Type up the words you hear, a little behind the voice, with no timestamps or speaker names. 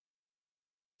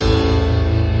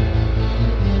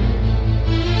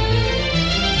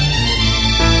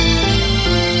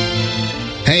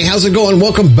how's it going?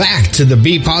 Welcome back to the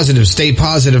Be Positive, Stay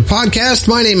Positive podcast.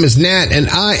 My name is Nat, and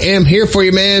I am here for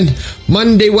you, man.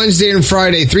 Monday, Wednesday, and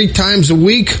Friday, 3 times a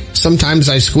week. Sometimes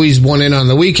I squeeze one in on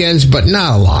the weekends, but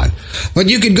not a lot. But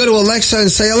you could go to Alexa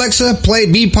and say, Alexa, play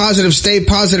Be Positive, Stay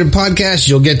Positive podcast.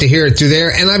 You'll get to hear it through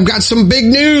there. And I've got some big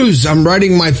news. I'm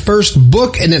writing my first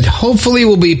book, and it hopefully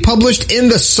will be published in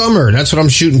the summer. That's what I'm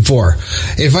shooting for.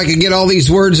 If I can get all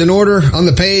these words in order on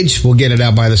the page, we'll get it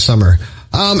out by the summer.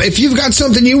 If you've got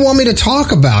something you want me to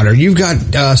talk about, or you've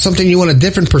got something you want a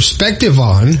different perspective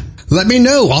on, let me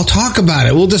know. I'll talk about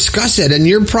it. We'll discuss it. And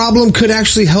your problem could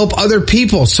actually help other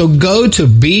people. So go to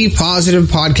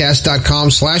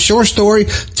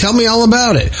bepositivepodcast.com/yourstory. Tell me all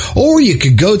about it. Or you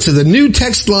could go to the new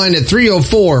text line at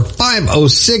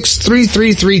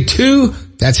 304-506-3332.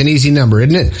 That's an easy number,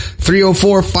 isn't it?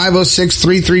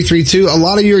 304-506-3332. A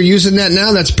lot of you are using that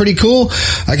now. That's pretty cool.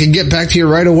 I can get back to you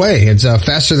right away. It's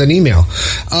faster than email.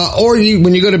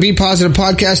 When you go to Be Positive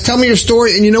Podcast, tell me your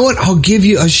story, and you know what? I'll give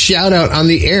you a shout out on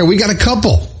the air. We got a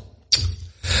couple.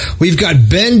 We've got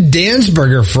Ben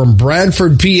Dansberger from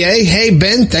Bradford, PA. Hey,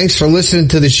 Ben, thanks for listening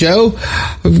to the show.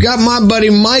 We've got my buddy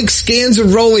Mike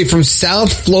Scanzaroli from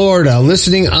South Florida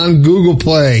listening on Google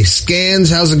Play. Scans,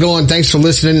 how's it going? Thanks for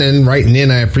listening and writing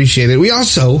in. I appreciate it. We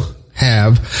also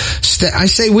have, I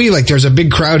say we like there's a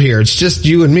big crowd here. It's just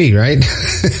you and me, right?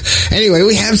 Anyway,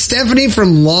 we have Stephanie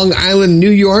from Long Island, New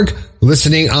York,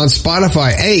 listening on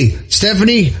Spotify. Hey,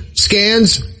 Stephanie,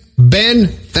 Scans, Ben,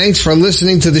 thanks for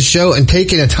listening to the show and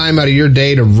taking a time out of your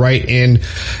day to write in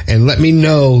and let me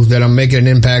know that I'm making an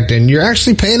impact and you're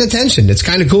actually paying attention. It's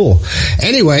kind of cool.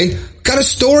 Anyway, got a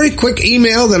story, quick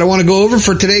email that I want to go over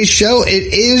for today's show.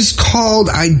 It is called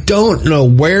I Don't Know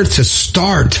Where to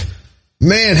Start.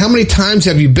 Man, how many times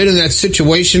have you been in that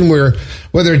situation where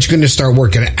whether it's going to start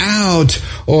working out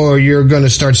or you're going to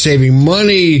start saving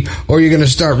money or you're going to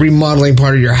start remodeling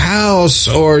part of your house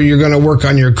or you're going to work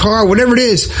on your car, whatever it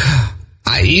is,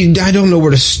 I don't know where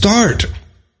to start.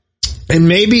 And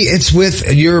maybe it's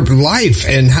with your life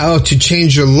and how to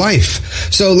change your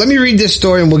life. So let me read this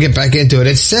story and we'll get back into it.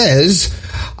 It says,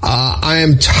 I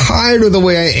am tired of the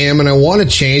way I am and I want to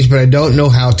change, but I don't know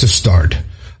how to start.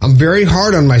 I'm very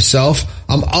hard on myself.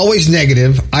 I'm always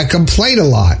negative. I complain a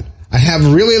lot. I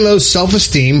have really low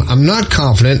self-esteem. I'm not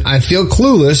confident. I feel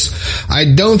clueless. I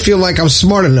don't feel like I'm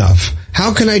smart enough.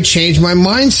 How can I change my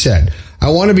mindset? I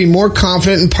want to be more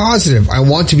confident and positive. I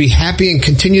want to be happy and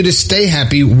continue to stay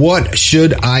happy. What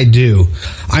should I do?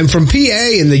 I'm from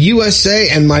PA in the USA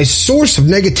and my source of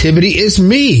negativity is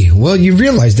me. Well, you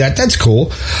realize that. That's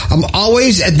cool. I'm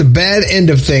always at the bad end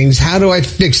of things. How do I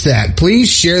fix that? Please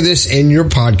share this in your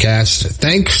podcast.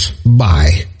 Thanks.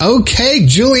 Bye. Okay,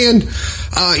 Julian.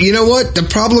 You know what? The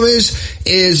problem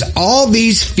is all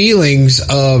these feelings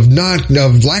of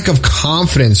lack of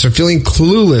confidence or feeling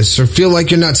clueless or feel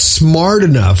like you're not smart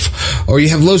enough or you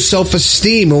have low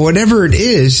self-esteem or whatever it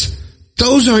is.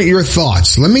 Those aren't your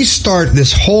thoughts. Let me start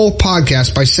this whole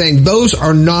podcast by saying those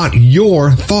are not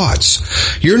your thoughts.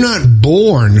 You're not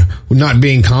born not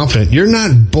being confident. You're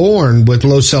not born with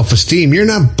low self-esteem. You're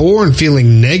not born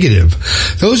feeling negative.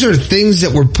 Those are things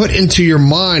that were put into your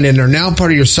mind and are now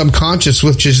part of your subconscious,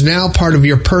 which is now part of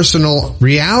your personal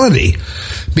reality.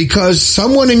 Because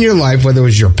someone in your life, whether it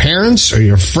was your parents or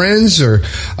your friends or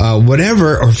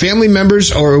whatever, or family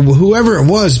members or whoever it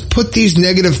was, put these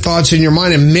negative thoughts in your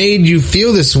mind and made you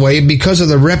feel this way because of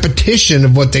the repetition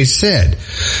of what they said.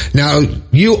 Now,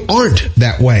 you aren't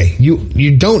that way.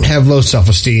 You don't have low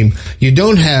self-esteem. You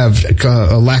don't have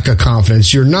a lack of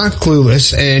confidence. You're not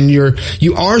clueless, and you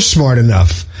are smart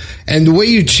enough. And the way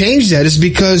you change that is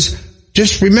because,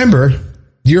 just remember,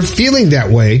 you're feeling that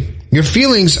way. Your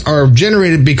feelings are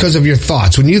generated because of your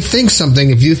thoughts. When you think something,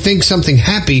 if you think something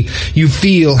happy, you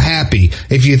feel happy.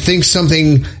 If you think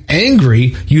something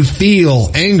angry, you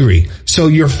feel angry. So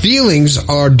your feelings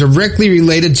are directly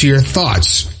related to your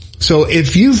thoughts. So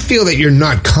if you feel that you're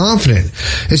not confident,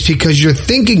 it's because you're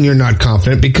thinking you're not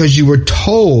confident because you were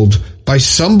told by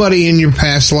somebody in your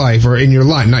past life, or in your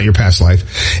life, not your past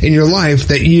life, in your life,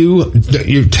 that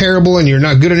you're terrible and you're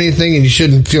not good at anything and you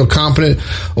shouldn't feel confident,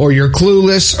 or you're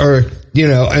clueless, or,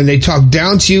 and they talk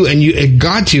down to you and it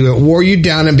got to you, it wore you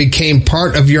down and became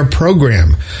part of your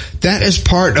program. That is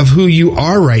part of who you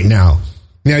are right now.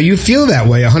 Now, you feel that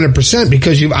way 100%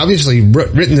 because you've obviously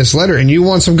written this letter and you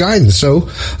want some guidance, so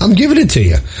I'm giving it to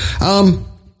you.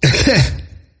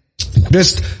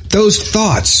 Just those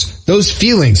thoughts, those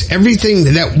feelings,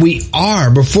 everything that we are,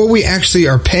 before we actually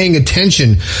are paying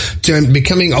attention to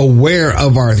becoming aware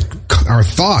of our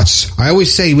thoughts. I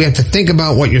always say we have to think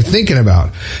about what you're thinking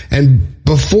about. And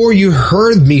before you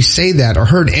heard me say that or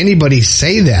heard anybody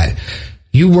say that,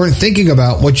 you weren't thinking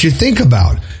about what you think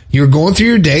about. You're going through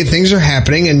your day, things are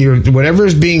happening, and whatever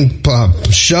is being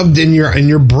shoved in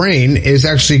your brain is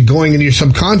actually going into your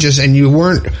subconscious, and you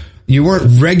weren't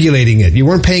regulating it. You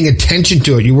weren't paying attention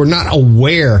to it. You were not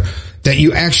aware that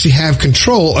you actually have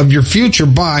control of your future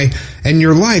and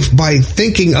your life by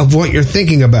thinking of what you're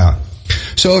thinking about.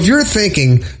 So if you're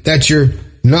thinking that you're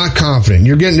not confident,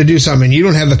 you're getting to do something, and you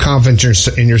don't have the confidence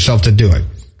in yourself to do it,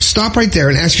 stop right there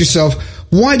and ask yourself,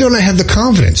 why don't I have the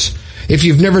confidence? If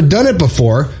you've never done it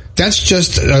before, that's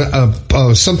just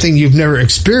something you've never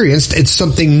experienced. It's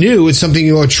something new. It's something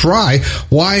you want to try.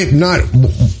 Why not?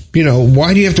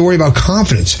 Why do you have to worry about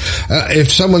confidence?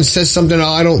 If someone says something, oh,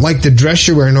 I don't like the dress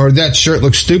you're wearing, or that shirt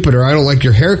looks stupid, or I don't like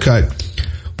your haircut,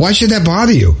 why should that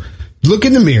bother you? Look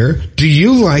in the mirror. Do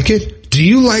you like it? Do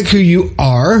you like who you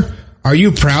are? Are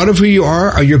you proud of who you are?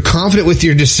 Are you confident with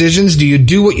your decisions? Do you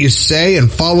do what you say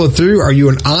and follow through? Are you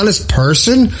an honest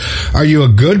person? Are you a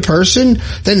good person?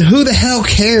 Then who the hell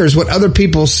cares what other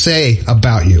people say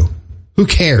about you? Who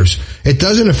cares? It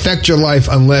doesn't affect your life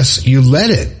unless you let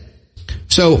it.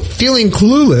 So feeling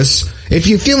clueless, if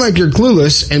you feel like you're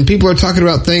clueless and people are talking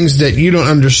about things that you don't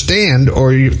understand,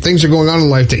 or things are going on in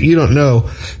life that you don't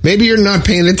know, maybe you're not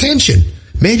paying attention.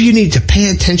 Maybe you need to pay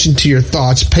attention to your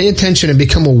thoughts, pay attention and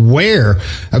become aware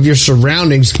of your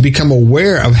surroundings, become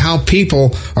aware of how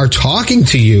people are talking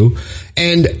to you,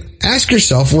 and ask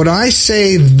yourself, would I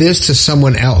say this to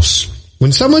someone else?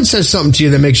 When someone says something to you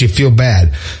that makes you feel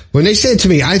bad, when they say it to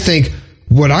me, I think,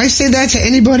 would I say that to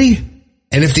anybody?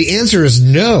 And if the answer is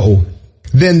no,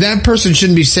 then that person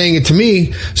shouldn't be saying it to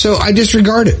me, so I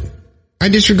disregard it.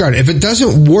 If it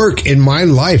doesn't work in my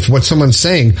life, what someone's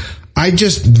saying,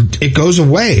 it goes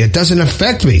away. It doesn't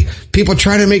affect me. People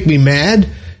try to make me mad,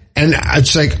 and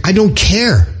it's like, I don't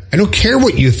care. I don't care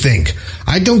what you think.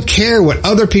 I don't care what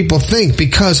other people think,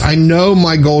 because I know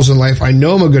my goals in life. I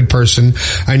know I'm a good person.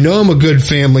 I know I'm a good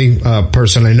family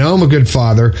person. I know I'm a good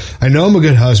father. I know I'm a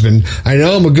good husband. I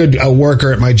know I'm a good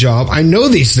worker at my job. I know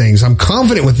these things. I'm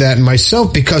confident with that in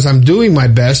myself because I'm doing my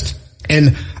best,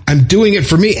 and I'm doing it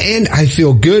for me, and I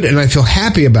feel good and I feel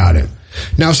happy about it.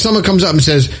 Now, if someone comes up and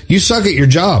says, you suck at your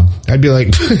job, I'd be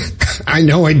like, I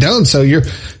know I don't, so you're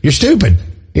stupid.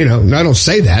 I don't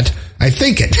say that. I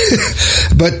think it.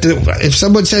 But if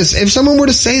someone were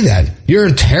to say that, you're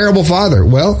a terrible father.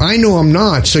 Well, I know I'm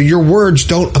not, so your words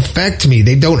don't affect me.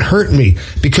 They don't hurt me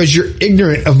because you're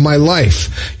ignorant of my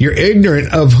life. You're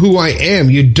ignorant of who I am.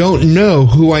 You don't know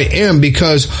who I am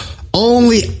because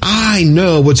only I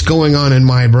know what's going on in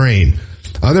my brain.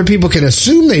 Other people can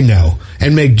assume they know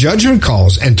and make judgment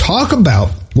calls and talk about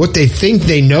what they think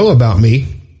they know about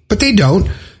me, but they don't.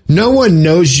 No one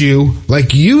knows you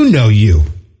like you know you.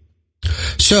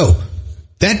 So,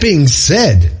 that being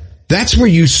said, that's where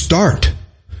you start.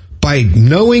 By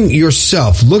knowing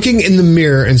yourself, looking in the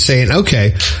mirror and saying,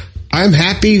 okay, I'm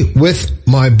happy with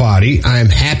my body. I am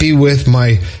happy with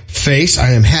my face.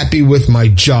 I am happy with my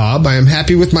job. I am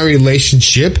happy with my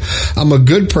relationship. I'm a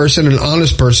good person, an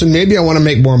honest person. Maybe I want to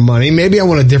make more money. Maybe I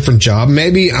want a different job.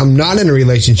 Maybe I'm not in a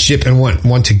relationship and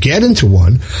want to get into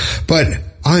one. But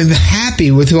I'm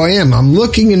happy with who I am. I'm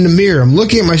looking in the mirror. I'm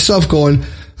looking at myself going,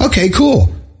 okay,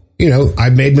 cool.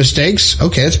 I've made mistakes.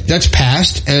 Okay, that's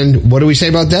past. And what do we say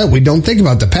about that? We don't think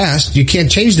about the past. You can't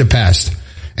change the past.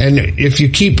 And if you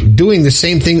keep doing the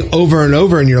same thing over and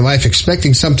over in your life,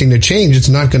 expecting something to change, it's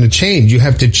not going to change. You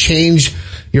have to change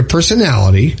your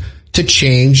personality to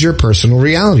change your personal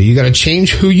reality. You got to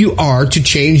change who you are to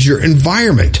change your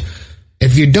environment.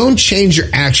 If you don't change your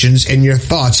actions and your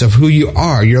thoughts of who you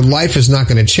are, your life is not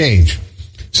going to change.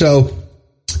 So,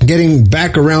 getting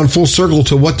back around full circle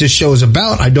to what this show is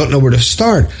about, I don't know where to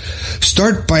start.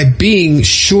 Start by being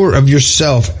sure of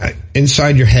yourself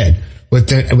inside your head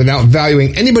without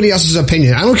valuing anybody else's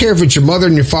opinion. I don't care if it's your mother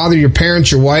and your father, your parents,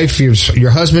 your wife,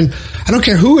 your husband. I don't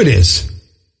care who it is.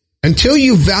 Until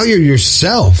you value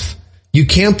yourself, you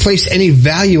can't place any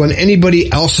value on anybody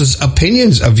else's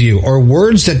opinions of you or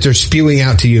words that they're spewing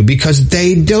out to you because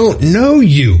they don't know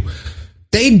you.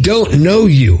 They don't know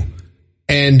you.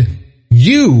 And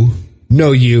you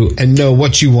know you and know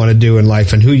what you want to do in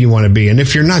life and who you want to be. And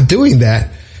if you're not doing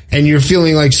that and you're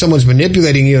feeling like someone's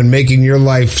manipulating you and making your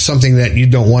life something that you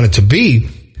don't want it to be,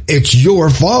 it's your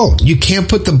fault. You can't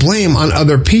put the blame on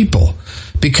other people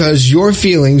because your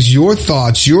feelings, your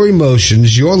thoughts, your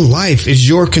emotions, your life is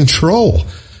your control.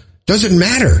 Doesn't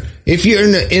matter. If you're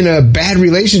in a bad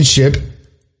relationship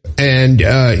and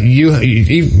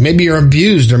maybe you're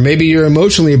abused, or maybe you're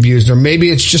emotionally abused, or maybe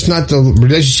it's just not the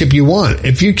relationship you want.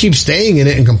 If you keep staying in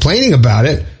it and complaining about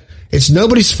it, it's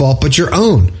nobody's fault but your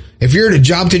own. If you're at a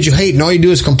job that you hate and all you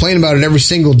do is complain about it every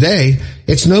single day,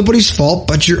 it's nobody's fault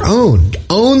but your own.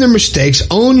 Own their mistakes,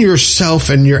 own yourself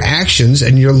and your actions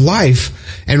and your life,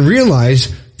 and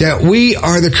realize that we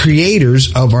are the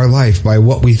creators of our life by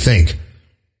what we think.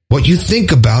 What you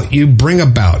think about, you bring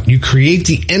about. You create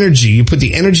the energy. You put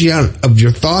the energy out of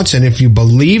your thoughts, and if you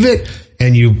believe it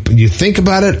and you think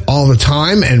about it all the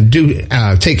time and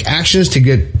take actions to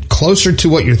get closer to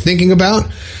what you're thinking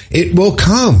about, it will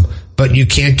come. But you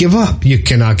can't give up. You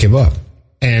cannot give up.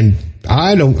 And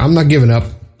I'm not giving up.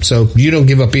 So you don't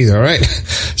give up either. All right.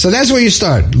 So that's where you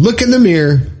start. Look in the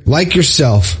mirror, like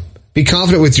yourself. Be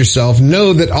confident with yourself.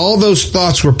 Know that all those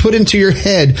thoughts were put into your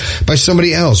head by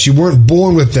somebody else. You weren't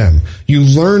born with them. You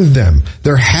learned them.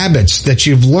 They're habits that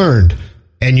you've learned,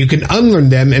 and you can unlearn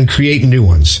them and create new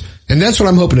ones. And that's what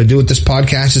I'm hoping to do with this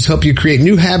podcast, is help you create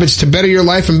new habits to better your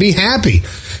life and be happy.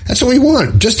 That's what we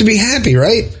want, just to be happy,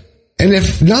 right? And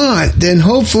if not, then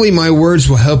hopefully my words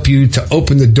will help you to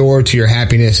open the door to your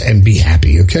happiness and be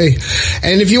happy, okay?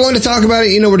 And if you want to talk about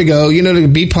it, you know where to go. You know, to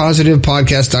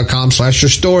BePositivePodcast.com/your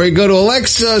story. Go to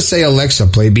Alexa, say, Alexa,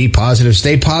 play Be Positive,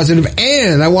 Stay Positive.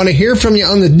 And I want to hear from you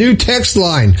on the new text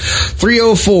line,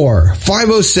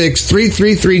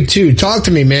 304-506-3332. Talk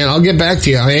to me, man. I'll get back to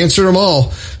you. I answer them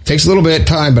all. Takes a little bit of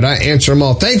time, but I answer them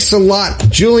all. Thanks a lot,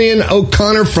 Julian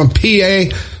O'Connor from PA,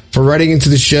 for writing into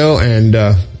the show, and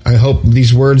I hope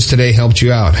these words today helped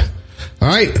you out. All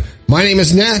right. My name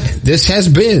is Nat. This has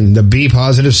been the Be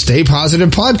Positive, Stay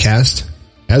Positive podcast.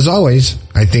 As always,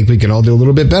 I think we can all do a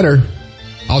little bit better.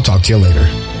 I'll talk to you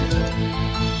later.